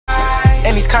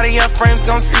And these Cartier frames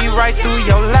gon' see right through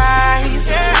your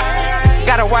lies.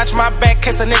 Gotta watch my back,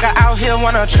 cause a nigga out here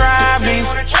wanna try me.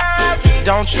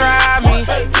 Don't try me.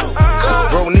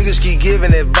 Bro, niggas keep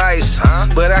giving advice,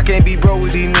 but I can't be bro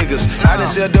with these niggas. I done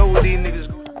sell dope with these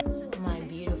niggas. My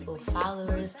beautiful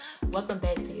followers, welcome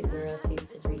back to your girl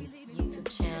SKIMS YouTube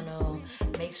channel.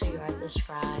 Make sure you are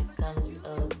subscribed, thumbs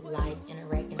up, like,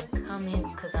 interact in the comments,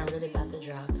 cause I'm really about to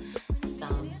drop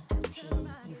some tea.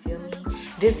 You feel me?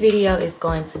 This video is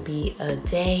going to be a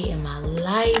day in my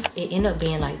life. It ended up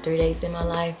being like 3 days in my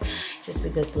life, just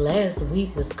because last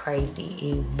week was crazy.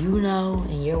 If you know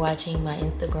and you're watching my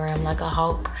Instagram like a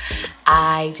hawk,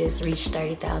 I just reached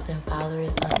 30,000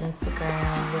 followers on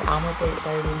Instagram. We're almost at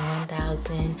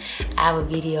 31,000. I have a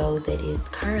video that is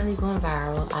currently going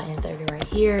viral. I'll insert it right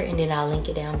here and then I'll link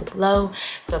it down below,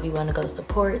 so if you want to go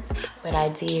support. But I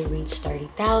did reach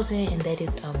 30,000 and that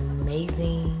is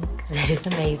amazing. That is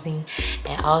amazing.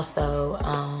 And also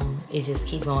it just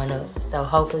keep going up, so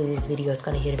hopefully this video is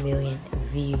going to hit 1 million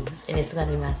views, and it's going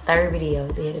to be my third video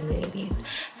to hit 1 million views,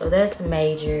 so that's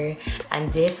major. I'm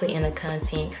definitely in a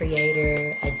content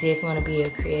creator. I definitely want to be a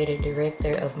creative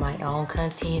director of my own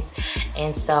content,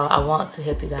 and so I want to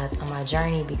help you guys on my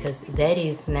journey, because that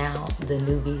is now the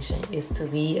new vision, is to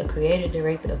be a creative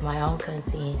director of my own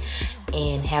content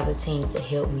and have a team to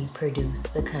help me produce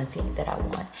the content that I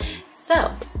want.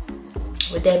 So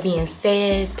with that being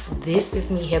said, this is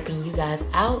me helping you guys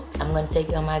out. I'm going to take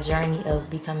you on my journey of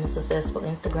becoming a successful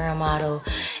Instagram model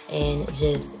and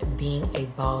just being a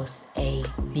boss,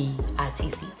 A-B-I-T-C-H.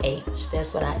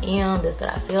 That's what I am. That's what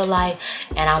I feel like.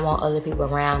 And I want other people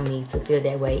around me to feel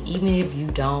that way. Even if you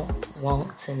don't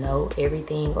want to know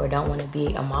everything or don't want to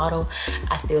be a model,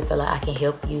 I still feel like I can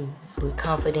help you with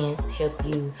confidence, help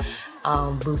you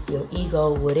boost your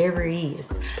ego, whatever it is.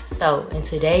 So in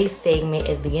today's segment,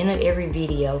 at the beginning of every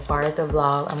video, as far as the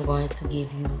vlog, I'm going to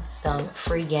give you some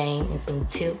free game and some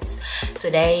tips.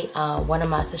 Today, one of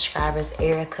my subscribers,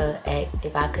 Erica, asked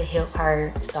if I could help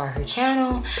her start her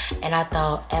channel, and I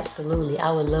thought absolutely I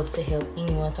would love to help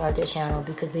anyone start their channel,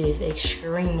 because it is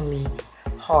extremely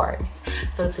hard.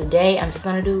 So today I'm just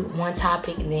gonna do one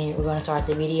topic and then we're gonna start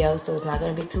the video, so it's not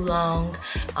gonna be too long,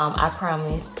 I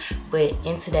promise. But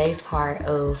in today's part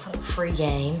of free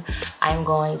game, I'm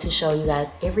going to show you guys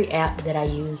every app that I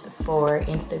use for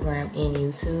Instagram and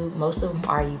YouTube. Most of them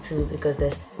are YouTube, because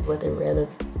that's what the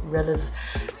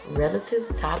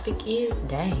relative topic is.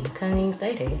 Dang, couldn't even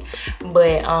say that.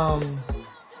 But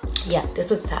yeah, that's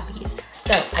what the topic is.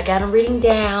 So I got them written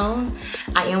down.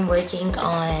 I am working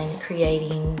on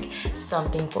creating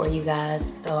something for you guys,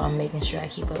 so I'm making sure I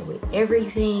keep up with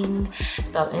everything.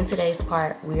 So in today's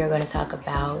part, we are going to talk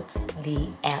about the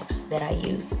apps that I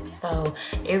use. So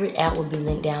every app will be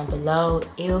linked down below.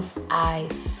 If I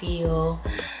feel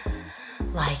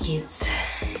like it's,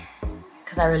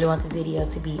 because I really want this video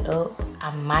to be up,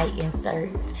 I might insert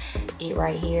it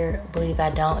right here. But if I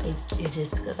don't, it's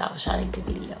just because I was trying to get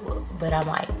the video up. But I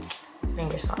might.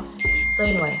 Fingers crossed. So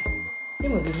anyway,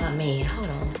 then would be my man. Hold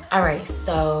on. All right,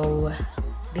 so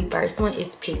the first one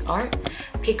is PicArt.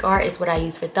 PicArt is what I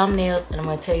use for thumbnails, and I'm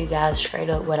gonna tell you guys straight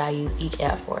up what I use each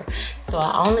app for. So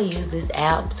I only use this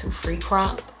app to free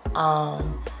crop,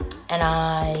 and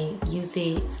I use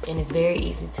it, and it's very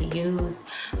easy to use.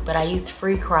 But I use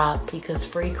free crop because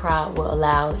free crop will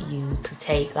allow you to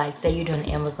take, like, say you're doing an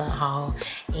Amazon haul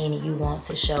and you want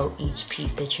to show each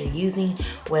piece that you're using.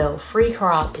 Well, free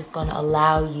crop is going to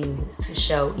allow you to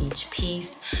show each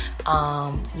piece.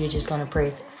 You're just going to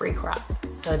press free crop.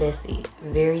 So that's it.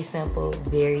 Very simple,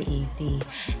 very easy,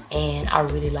 and I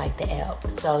really like the app.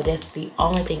 So that's the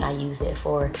only thing I use it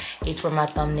for. It's for my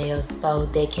thumbnails, so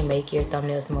they can make your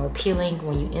thumbnails more appealing.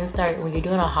 When you insert, when you're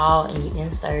doing a haul and you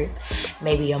insert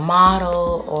maybe a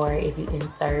model, or if you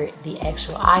insert the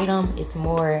actual item, it's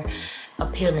more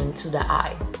appealing to the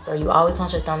eye. So you always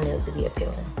want your thumbnails to be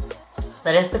appealing.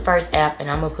 So that's the first app,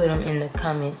 and I'm gonna put them in the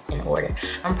comments in order.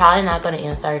 I'm probably not gonna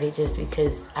insert it just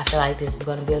because I feel like this is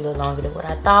gonna be a little longer than what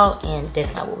I thought, and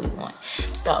that's not what we want.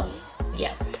 So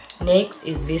yeah. Next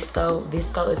is Visco.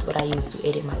 Visco is what I use to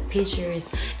edit my pictures,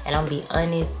 and I'm gonna be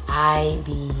honest, I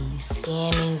be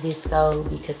scamming Visco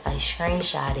because I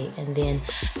screenshot it and then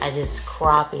I just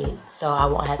crop it so I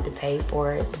won't have to pay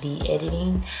for the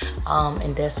editing,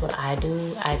 and that's what I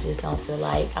do. I just don't feel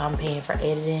like I'm paying for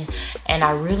editing, and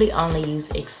I really only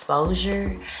use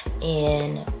exposure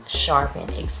and sharpen.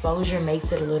 Exposure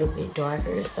makes it a little bit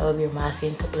darker, so if you're my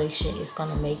skin complexion, it's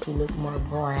gonna make you look more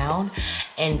brown.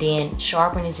 And then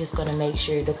sharpen is just gonna make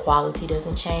sure the quality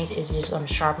doesn't change. It's just gonna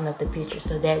sharpen up the picture,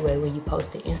 so that way when you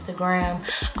post to Instagram,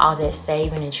 all that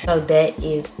saving and so that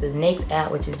is the next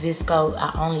app, which is Visco.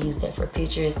 I only use that for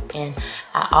pictures, and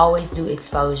I always do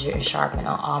exposure and sharpen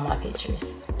on all my pictures.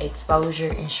 Exposure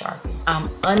and sharpen.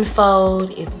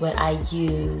 Unfold is what I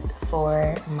use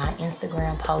for my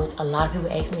Instagram post. A lot of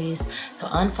people ask me this, so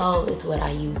unfold is what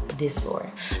I use this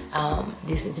for.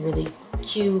 This is really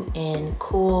cute and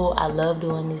cool. I love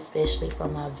doing this, especially for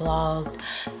my vlogs.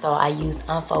 So I use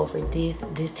unfold for this.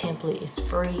 This template is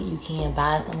free. You can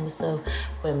buy some of the stuff,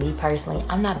 but me personally,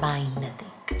 I'm not buying nothing.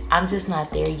 I'm just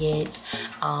not there yet,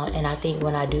 and I think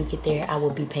when I do get there, I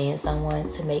will be paying someone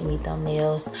to make me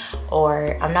thumbnails,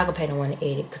 or I'm not gonna pay no one to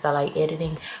edit because I like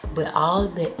editing, but all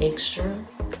the extra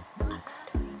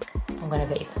I'm gonna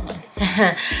pay someone.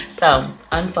 So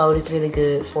unfold is really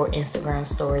good for Instagram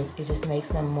stories. It just makes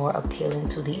them more appealing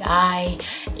to the eye.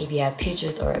 If you have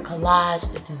pictures or a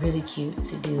collage, it's really cute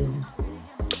to do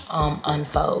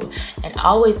unfold. And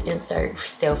always insert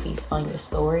selfies on your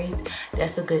stories.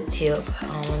 That's a good tip.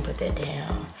 I'm gonna put that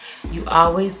down. You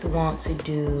always want to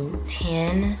do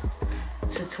 10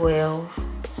 to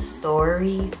 12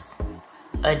 stories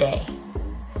a day,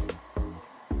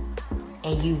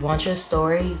 and you want your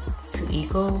stories to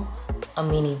equal a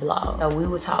mini vlog. So we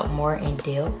will talk more in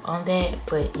depth on that,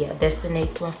 but yeah, that's the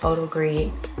next one. Photo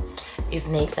grid is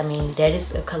next. I mean, that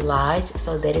is a collage,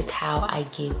 so that is how I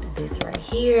get this right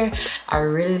here. I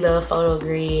really love photo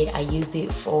grid. I use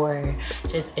it for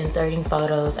just inserting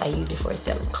photos. I use it for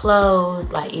selling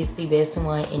clothes. Like, it's the best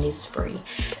one, and it's free.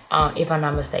 If I'm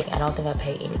not mistaken, I don't think I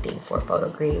paid anything for photo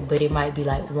grid, but it might be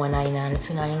like $1.99 or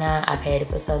 $2.99. I've had it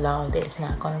for so long that it's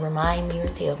not going to remind me or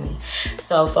tell me.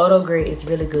 So photo grid is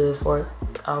really good for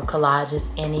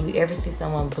collages. And if you ever see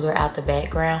someone blur out the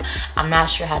background, I'm not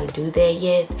sure how to do that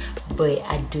yet, but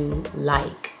I do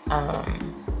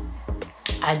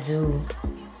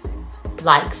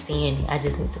like seeing it. I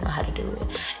just need to know how to do it.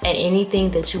 And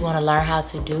anything that you want to learn how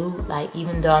to do, like,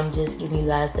 even though I'm just giving you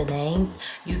guys the names,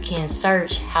 you can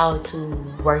search how to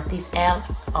work these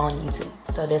apps on YouTube.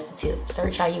 So that's the tip.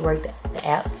 Search how you work the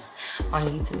apps on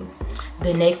YouTube.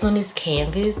 The next one is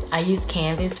Canvas. I use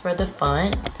Canvas for the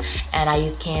fonts, and I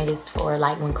use Canvas for,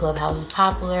 like, when Clubhouse was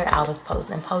popular, I was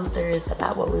posting posters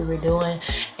about what we were doing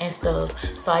and stuff.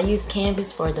 So I use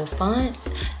Canvas for the fonts,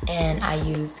 and I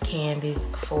use Canvas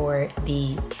for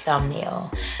the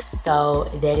thumbnail. So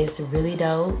that is really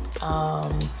dope.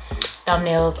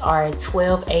 Thumbnails are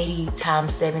 1280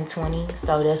 times 720,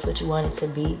 so that's what you want it to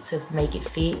be to make it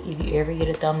fit. If you ever get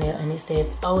a thumbnail and it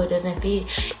says, oh, it doesn't fit,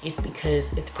 it's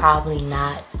because it's probably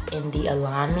not in the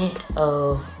alignment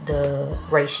of the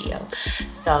ratio.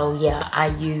 So yeah, I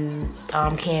use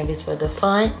Canvas for the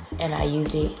font, and I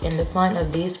use it in the front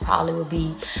of this probably will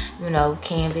be, you know,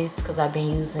 Canvas, because I've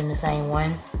been using the same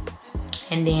one.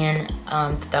 And then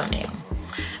the thumbnail.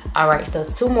 All right, so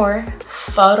two more.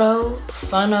 Funto.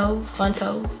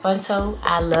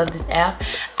 I love this app.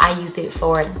 I use it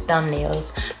for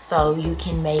thumbnails. So you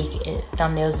can make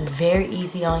thumbnails very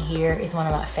easy on here. It's one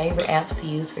of my favorite apps to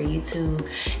use for YouTube.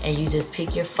 And you just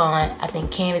pick your font. I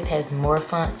think Canvas has more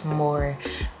fonts, more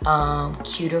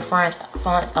cuter fonts.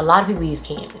 A lot of people use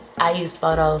Canvas. I use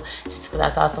Photo just because I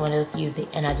saw someone else use it,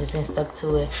 and I just been stuck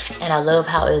to it. And I love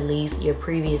how it leaves your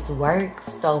previous work.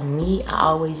 So me, I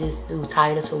always just do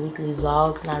titles for weekly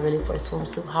vlogs, not really for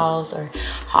swimsuit hauls or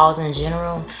hauls in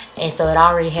general. And so it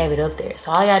already have it up there.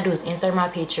 So all I gotta do is insert my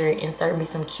picture, insert me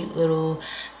some cute little,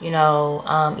 you know,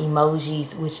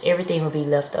 emojis, which everything will be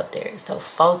left up there. So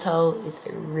Photo is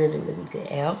a really, really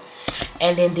good app.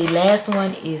 And then the last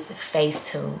one is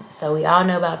Facetune. So we all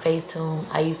know about Facetune.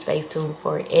 I use Facetune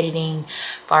for editing,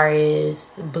 as far as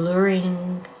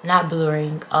blurring, not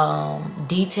blurring,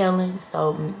 detailing.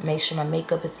 So make sure my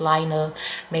makeup is lighting up,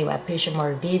 make my picture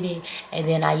more vivid. And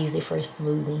then I use it for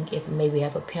smoothing. If maybe I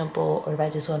have a pimple, or if I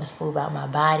just want to smooth out my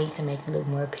body to make it look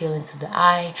more appealing to the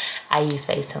eye, I use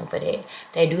Facetune for that.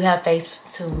 They do have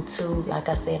Facetune too. Like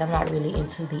I said, I'm not really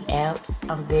into the apps.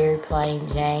 I'm very plain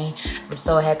Jane. I'm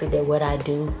so happy that what I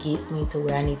do gets me to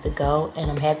where I need to go, and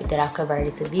I'm happy that I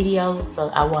converted to videos, so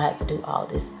I won't have to do all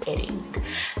this editing.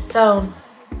 So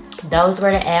those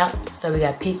were the apps. So we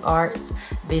got PicArts,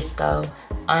 Visco,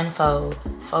 Unfold,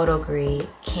 Photo Grid,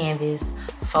 Canvas,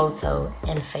 photo,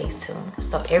 and Facetune.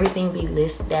 So everything be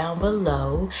listed down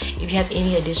below. If you have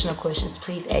any additional questions,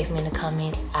 please ask me in the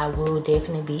comments. I will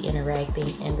definitely be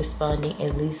interacting and responding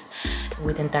at least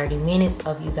within 30 minutes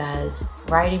of you guys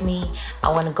writing me. I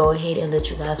want to go ahead and let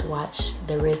you guys watch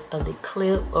the rest of the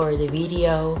clip or the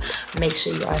video. Make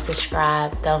sure you are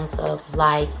subscribed, thumbs up,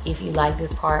 like if you like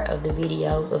this part of the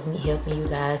video of me helping you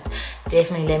guys.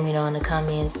 Definitely let me know in the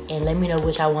comments and let me know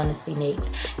which I want to see next,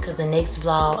 because the next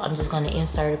vlog I'm just going to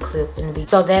insert a clip in the video,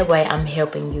 so that way I'm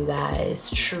helping you guys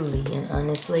truly and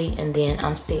honestly, and then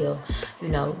I'm still, you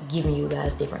know, giving you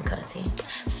guys different content.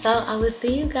 So I will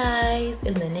see you guys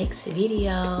in the next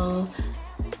video.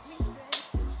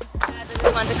 I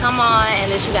just wanted to come on and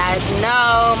let you guys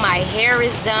know my hair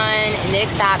is done.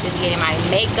 Next stop is getting my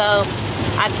makeup.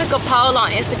 I took a poll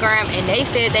on Instagram and they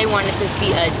said they wanted to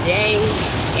see a day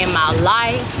in my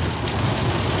life.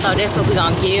 So that's what we're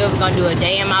gonna give. We're gonna do a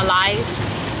day in my life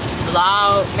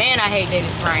vlog. Man, I hate that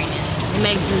it's raining. It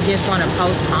makes me just want to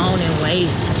postpone and wait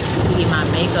to get my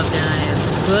makeup done.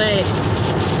 But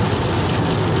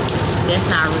that's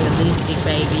not realistic,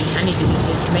 baby. I need to get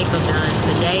this makeup done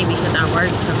today because I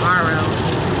work tomorrow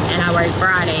and I work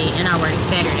Friday and I work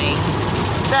Saturday.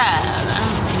 So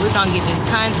we're gonna get this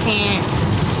content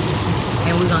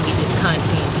and we're gonna get this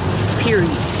content,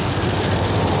 period.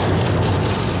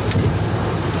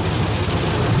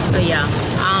 So yeah,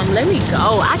 let me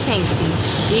go. I can't see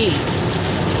shit.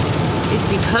 It's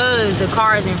because the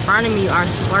cars in front of me are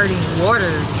squirting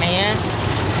water, man.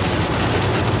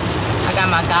 I got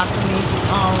my gossamer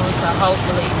on, so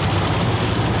hopefully,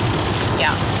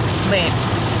 yeah. But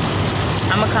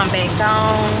I'm gonna come back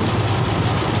on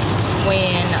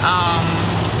when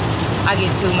I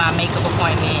get to my makeup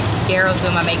appointment. Daryl's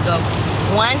doing my makeup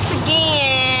once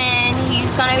again. He's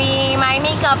gonna be my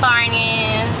makeup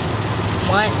artist.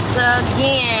 Once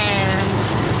again.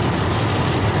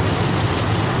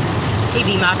 He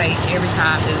beat my face every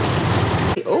time,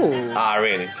 dude. Ooh.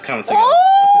 Already. Coming together.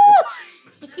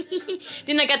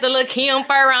 Then I got the little Kim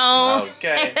fur on.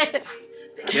 Okay.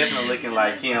 Definitely looking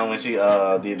like Kim when she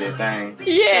did that thing.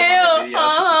 Yeah.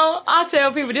 I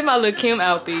tell people this my little Kim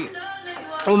outfit.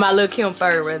 Or my little Kim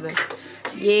fur, rather.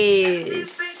 Yes.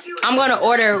 I'm gonna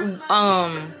order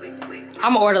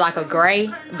I'm gonna order like a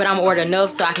gray, but I'm gonna order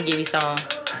enough so I can give you some.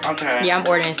 Okay. Yeah, I'm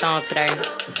ordering some today.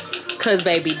 Cause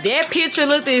baby, that picture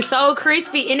looked so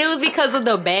crispy, and it was because of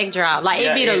the backdrop. Like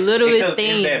yeah, it be the littlest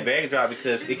thing. It's that backdrop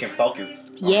because it can focus.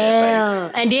 Yeah,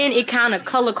 and then it kind of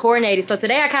color coordinated. So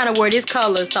today I kind of wore this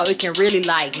color so it can really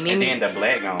like mimic. And then the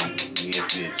black on. Yes,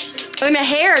 bitch. I mean, the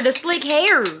hair, the slick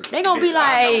hair. They gonna be like.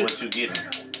 I don't know what you getting.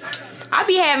 I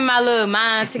be having my little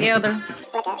mind together.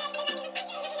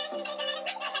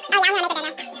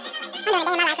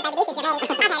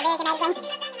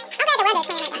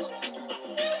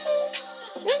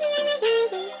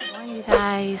 You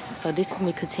guys, so this is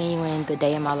me continuing the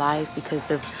day in my life because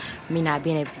of me not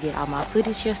being able to get all my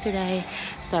footage yesterday.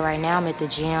 So right now I'm at the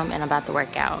gym and I'm about to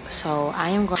work out. So I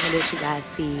am going to let you guys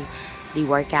see the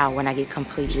workout when I get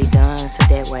completely done, so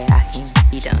that way I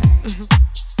can be done.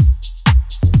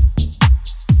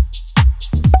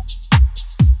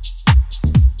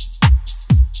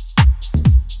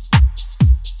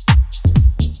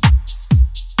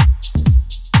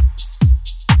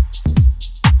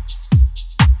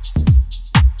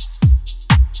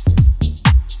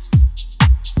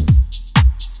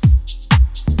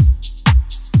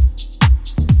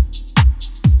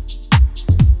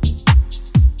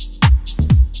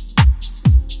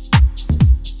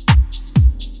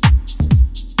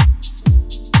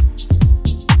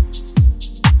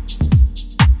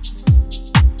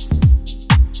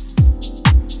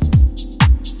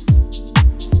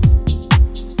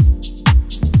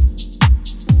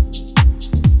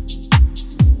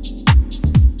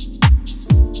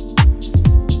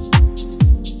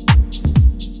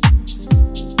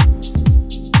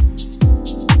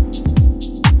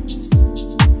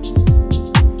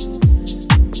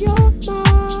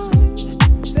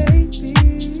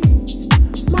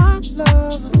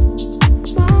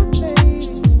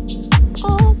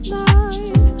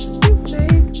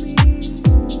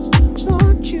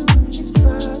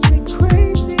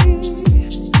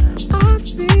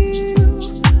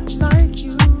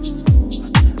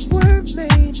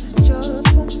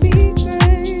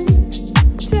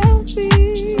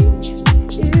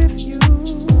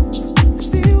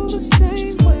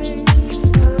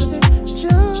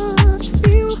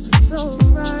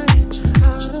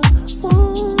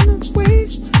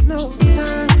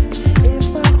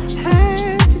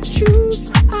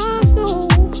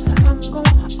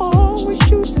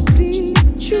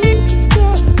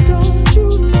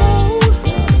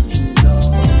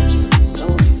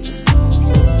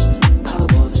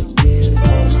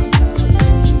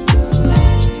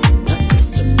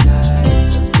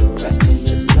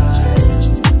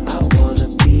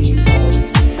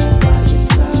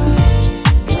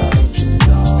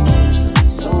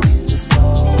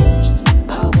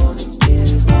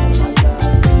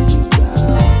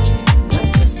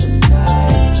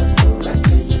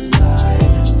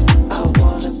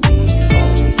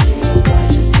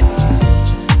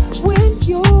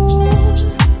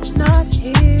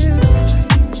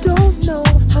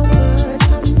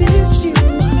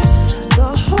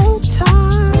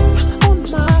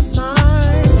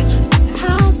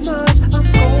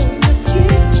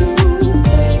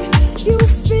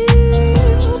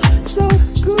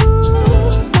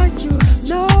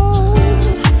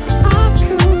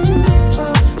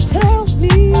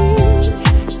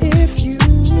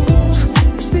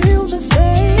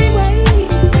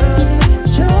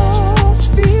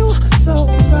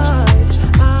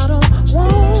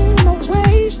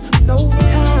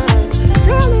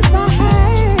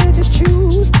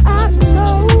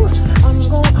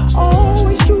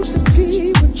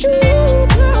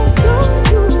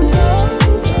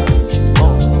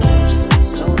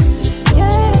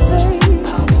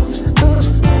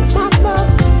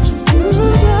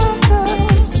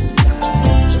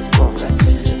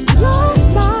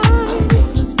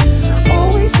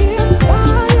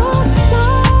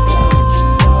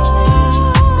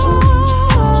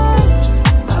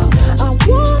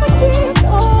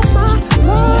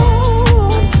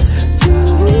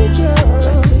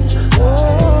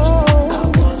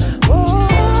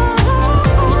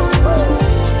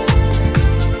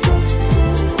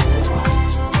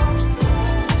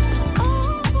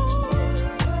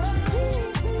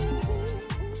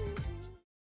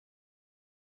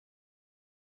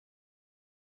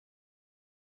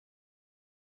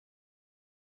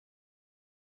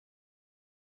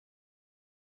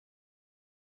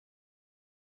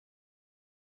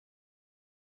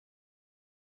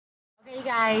 Hey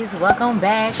guys, welcome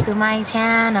back to my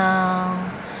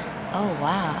channel. Oh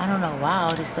wow, I don't know why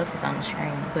all this stuff is on the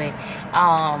screen, but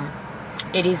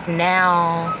it is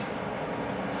now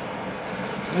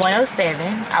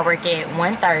 1:07. I work at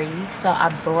 1:30, so I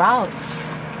brought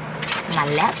my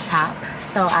laptop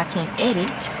so I can edit.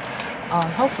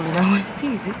 Hopefully no one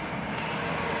sees it.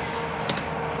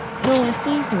 No one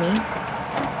sees me,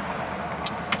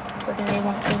 so then they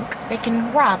won't think they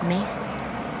can rob me.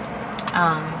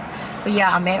 But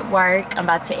yeah, I'm at work. I'm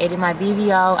about to edit my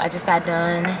video. I just got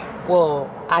done.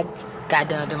 Well, I got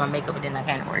done doing my makeup, but then I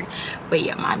came to work. But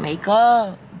yeah, my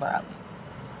makeup, bro.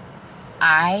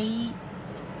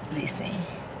 Listen,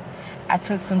 I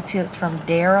took some tips from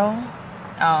Daryl.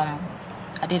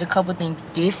 I did a couple things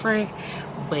different,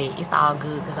 but it's all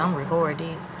good because I'm recording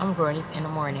this. I'm recording this in the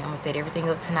morning. I'm gonna set everything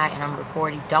up tonight and I'm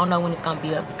recording. Don't know when it's gonna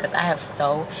be up because I have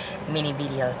so many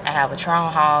videos. I have a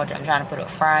Tron haul that I'm trying to put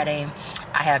up Friday.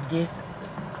 I have this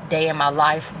day in my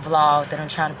life vlog that I'm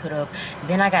trying to put up.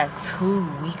 Then I got 2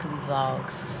 weekly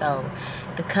vlogs. So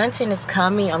the content is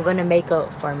coming. I'm gonna make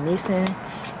up for missing.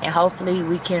 And hopefully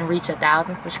we can reach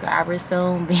 1,000 subscribers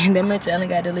soon. Being that my channel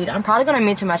got deleted. I'm probably gonna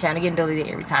mention my channel getting deleted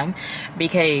every time,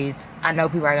 because I know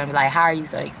people are gonna be like, how are you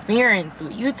so experienced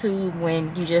with YouTube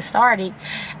when you just started?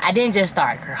 I didn't just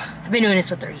start, girl. I've been doing this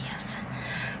for 3 years.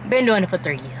 Been doing it for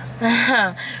 3 years.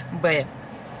 But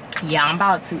yeah, I'm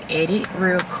about to edit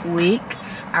real quick.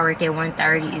 I work at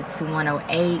 1:30, it's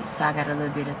 1:08, so I got a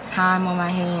little bit of time on my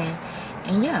hand.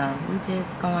 And yeah, we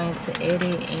just going to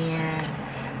edit and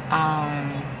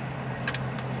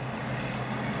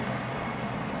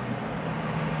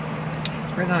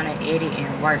we're gonna edit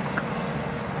and work.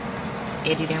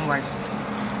 Edit and work.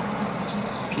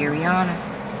 Periana.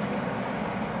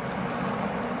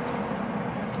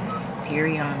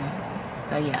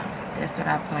 So yeah, that's what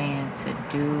I plan to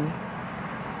do.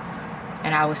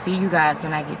 And I will see you guys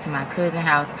when I get to my cousin's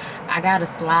house. I gotta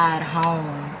slide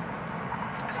home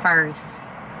first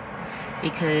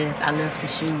because I left the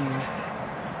shoes.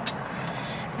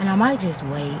 And I might just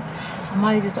wait. I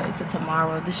might just wait till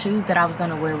tomorrow. The shoes that I was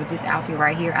gonna wear with this outfit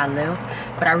right here, I left.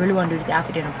 But I really wanna do this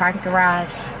outfit in a parking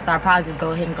garage. So I'll probably just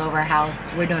go ahead and go over her house.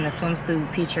 We're doing a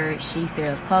swimsuit picture. She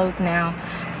sells clothes now.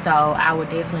 So I would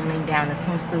definitely link down the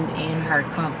swimsuit in her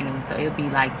company. So it'll be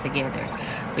like together.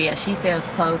 But yeah, she sells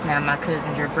clothes now. My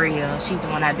cousin Jabria, she's the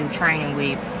one I do training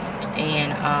with.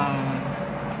 And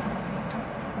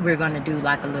we're gonna do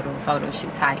like a little photo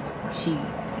shoot type. She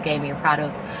gave me a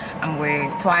product. I'm wearing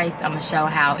it twice. I'm gonna show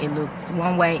how it looks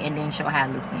one way and then show how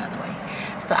it looks another way.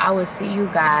 So I will see you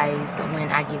guys when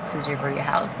I get to Jabria's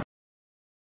house.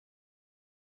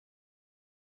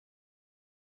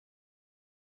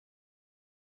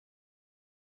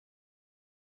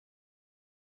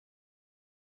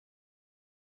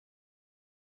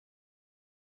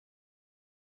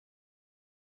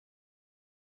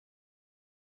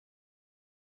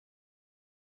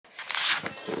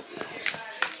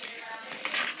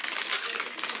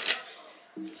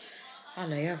 I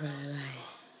know y'all probably like,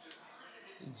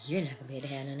 you're not gonna be able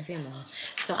to have none of film on.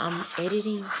 So I'm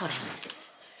editing. Hold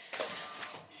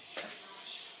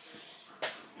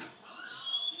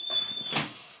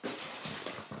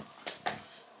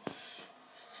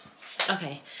on.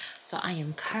 Okay, so I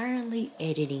am currently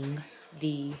editing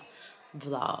the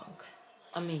vlog.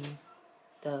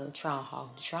 The trial haul.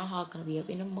 The trial haul is gonna be up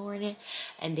in the morning,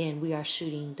 and then we are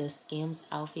shooting the Skims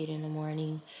outfit in the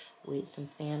morning with some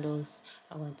sandals.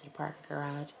 I went to the parking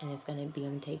garage, and it's gonna be,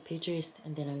 I'm gonna take pictures,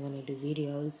 and then I'm gonna do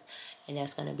videos, and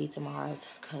that's gonna be tomorrow's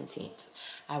content.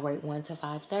 I work 1 to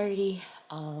 5:30,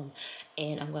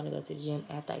 and I'm gonna go to the gym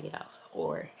after I get off,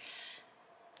 or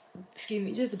excuse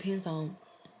me, it just depends on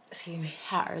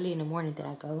how early in the morning that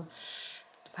I go.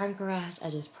 The parking garage, I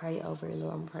just pray over it.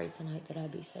 Lord, I'm gonna pray tonight that I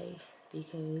be safe,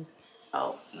 because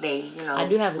I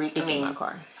do have a stick in my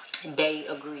car. They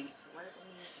agree.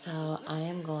 So I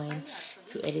am going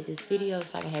to edit this video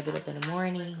so I can have it up in the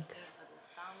morning.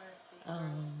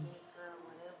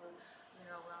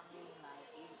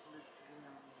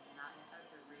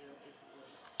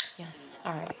 Yeah.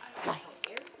 All right. Bye.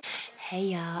 Hey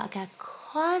y'all, I got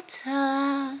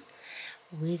Carter.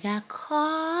 We got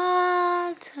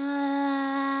Carter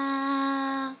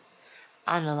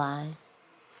on the line.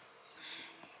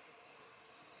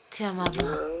 Tell my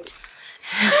mom.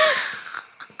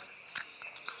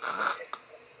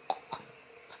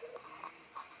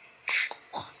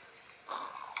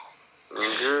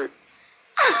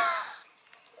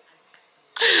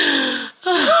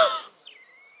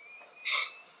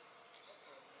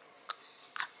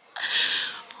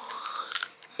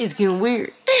 It's getting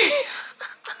weird.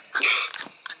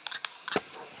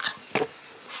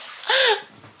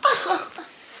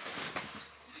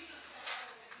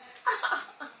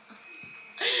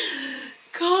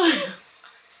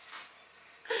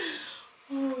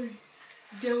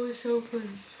 so funny.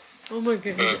 Oh my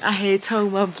goodness. I had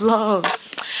told my vlog.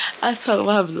 I told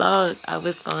my vlog I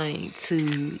was going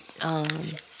to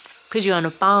put you on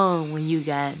the phone when you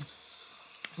got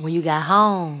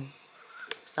home.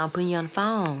 So I'm putting you on the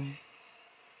phone.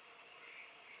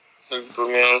 You put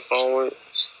me on the phone with?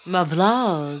 My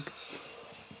vlog.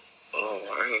 Oh,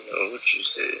 I didn't know what you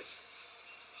said.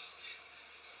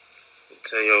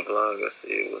 Tell your vlog I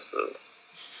said what's up.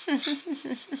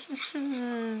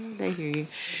 They hear you.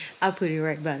 I put it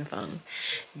right by the phone.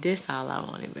 That's all I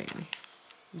wanted, baby.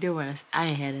 I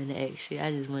ain't had nothing to ask you.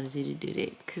 I just wanted you to do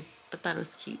that because I thought it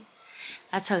was cute.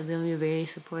 I told them you're very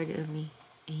supportive of me.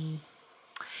 And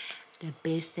the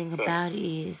best thing about it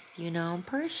is, you know, I'm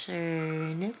pressure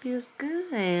and it feels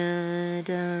good. I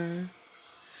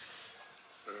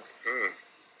love you.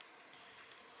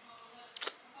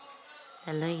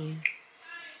 I love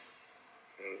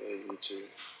you too.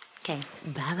 Okay,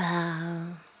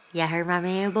 bye-bye. Y'all heard my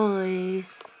man, boys.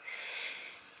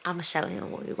 I'ma show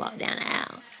him when we walk down the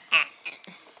aisle.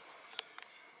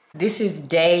 This is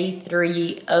day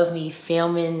 3 of me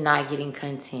filming, not getting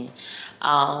content.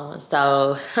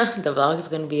 So the vlog is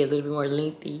going to be a little bit more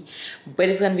lengthy, but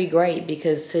it's going to be great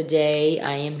because today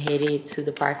I am headed to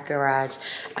the parking garage.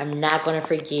 I'm not going to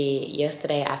forget,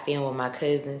 yesterday I filmed with my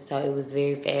cousin, so it was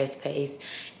very fast paced.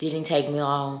 Didn't take me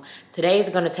long. Today is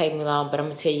going to take me long, but I'm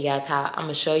going to tell you guys I'm going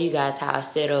to show you guys how I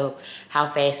set up,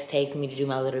 how fast it takes me to do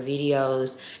my little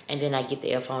videos, and then I get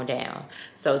the earphone down.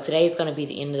 So today is going to be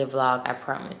the end of the vlog, I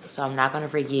promise. So I'm not going to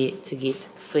forget to get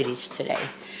footage today.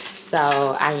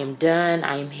 So I am done.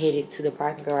 I am headed to the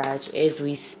parking garage as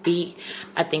we speak.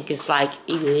 I think it's like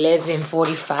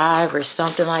 11:45 or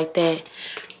something like that.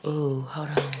 Ooh, hold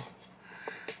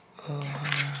on.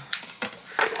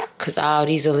 Because all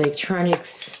these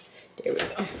electronics. There we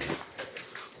go.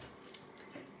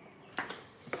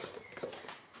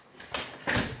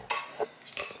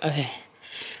 Okay.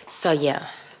 So yeah.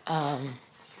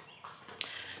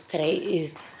 Today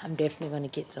is, I'm definitely going to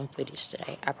get some footage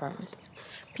today. I promise.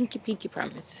 Pinky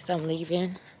promise. So I'm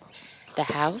leaving the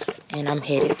house and I'm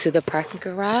headed to the parking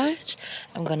garage.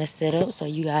 I'm going to set up so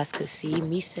you guys could see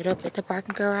me set up at the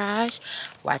parking garage.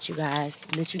 Let you guys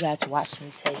watch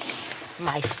me take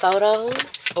my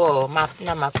photos. Or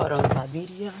not my photos, my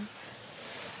video.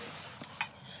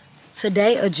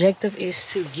 Today objective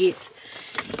is to get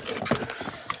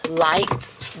liked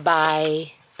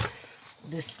by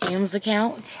the Skims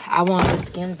account. I want the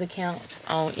Skims account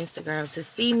on Instagram to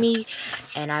see me,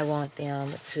 and I want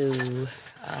them to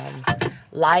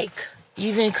like,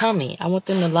 even comment. I want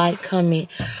them to like, comment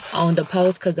on the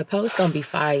post, because the post gonna be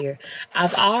fire.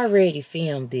 I've already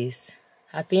filmed this.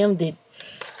 I filmed it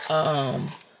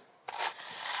when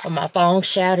my phone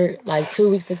shattered like 2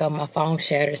 weeks ago. My phone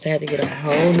shattered, so I had to get a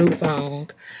whole new phone.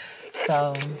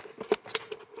 So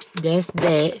that's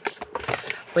that.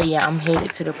 But yeah, I'm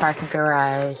headed to the parking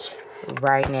garage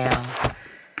right now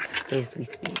as we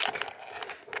speak.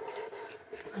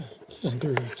 Wait, he didn't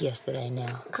do this yesterday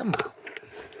now. Come on.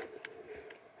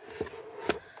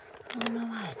 I don't know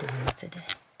why I'm doing it today.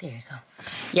 There you go.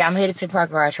 Yeah, I'm headed to the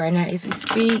parking garage right now as we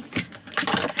speak.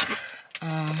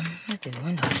 Let's do the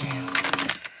window down.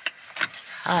 It's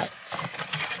hot.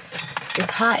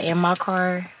 It's hot in my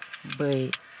car,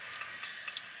 but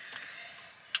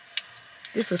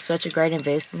this was such a great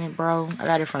investment, bro. I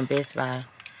got it from Best Buy.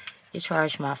 It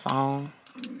charged my phone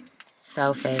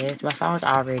so fast. My phone's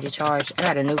already charged. I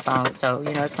got a new phone, so,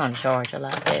 you know, it's going to charge a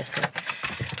lot faster.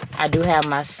 I do have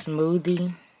my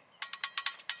smoothie.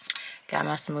 Got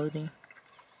my smoothie.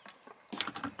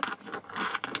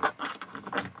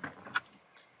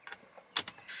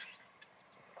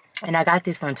 And I got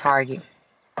this from Target.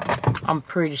 I'm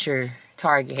pretty sure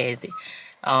Target has it.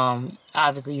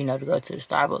 Obviously, you know, to go to the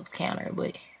Starbucks counter,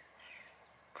 but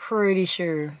pretty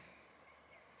sure.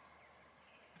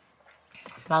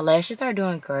 My lashes are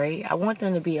doing great. I want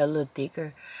them to be a little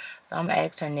thicker, so I'm gonna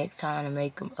ask her next time to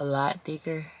make them a lot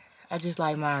thicker. I just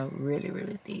like mine really,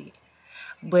 really thick.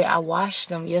 But I washed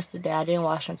them yesterday. I didn't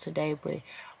wash them today, but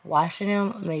washing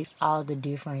them makes all the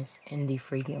difference in the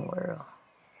freaking world.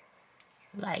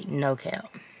 Like, no cap.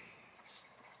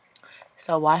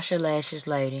 So wash your lashes,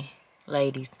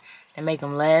 ladies. They make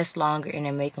them last longer and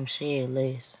they make them shed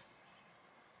less.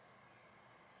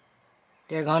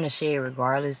 They're gonna shed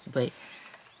regardless, but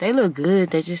they look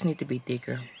good. They just need to be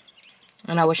thicker.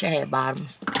 And I wish I had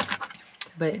bottoms,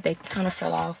 but they kind of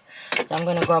fell off. So I'm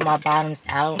gonna grow my bottoms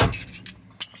out.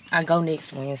 I go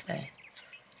next Wednesday.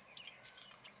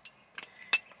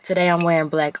 Today I'm wearing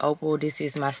black opal. This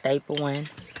is my staple one.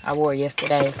 I wore it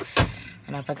yesterday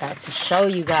and I forgot to show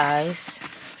you guys.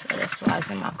 So that's why it's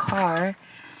in my car.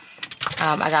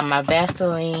 I got my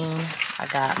Vaseline. I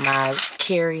got my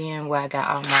carry-in where I got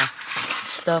all my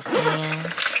stuff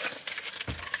in.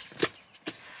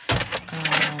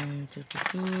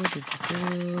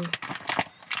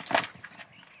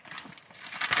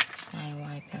 Stain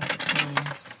wipe and clean.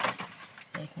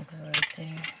 They can go right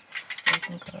there. They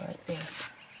can go right there.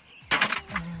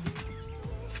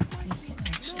 These can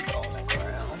actually go on the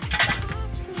ground.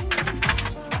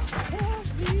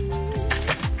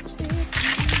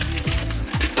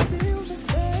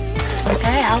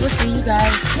 Okay, I will see you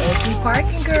guys at the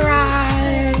parking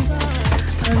garage.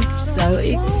 I'm so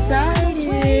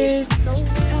excited.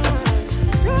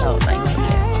 No, like,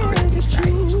 I'm really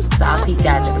excited. So I'll see you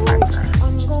guys at the parking garage.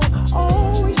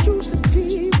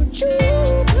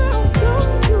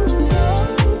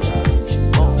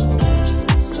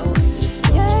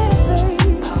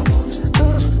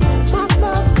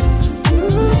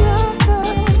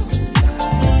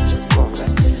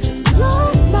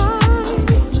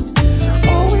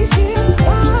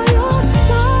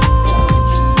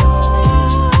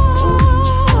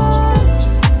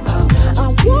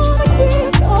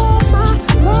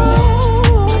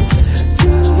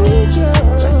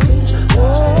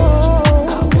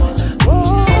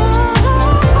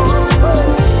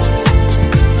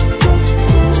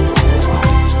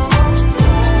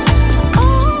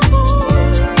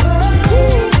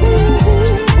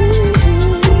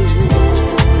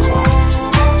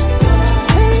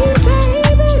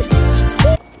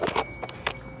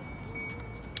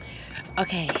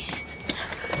 Okay,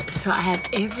 so I have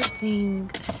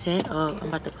everything set up. I'm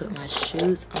about to put my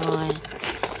shoes on.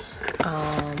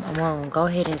 I'm gonna go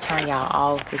ahead and turn y'all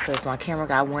off because my camera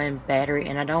got one battery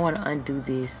and I don't want to undo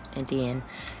this and then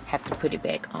have to put it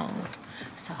back on.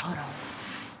 So hold on.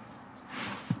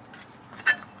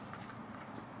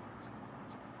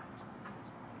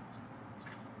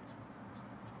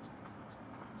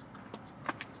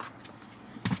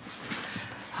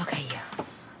 Okay, yeah.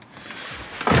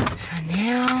 So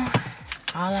now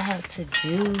all I have to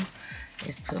do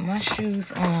is put my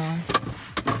shoes on.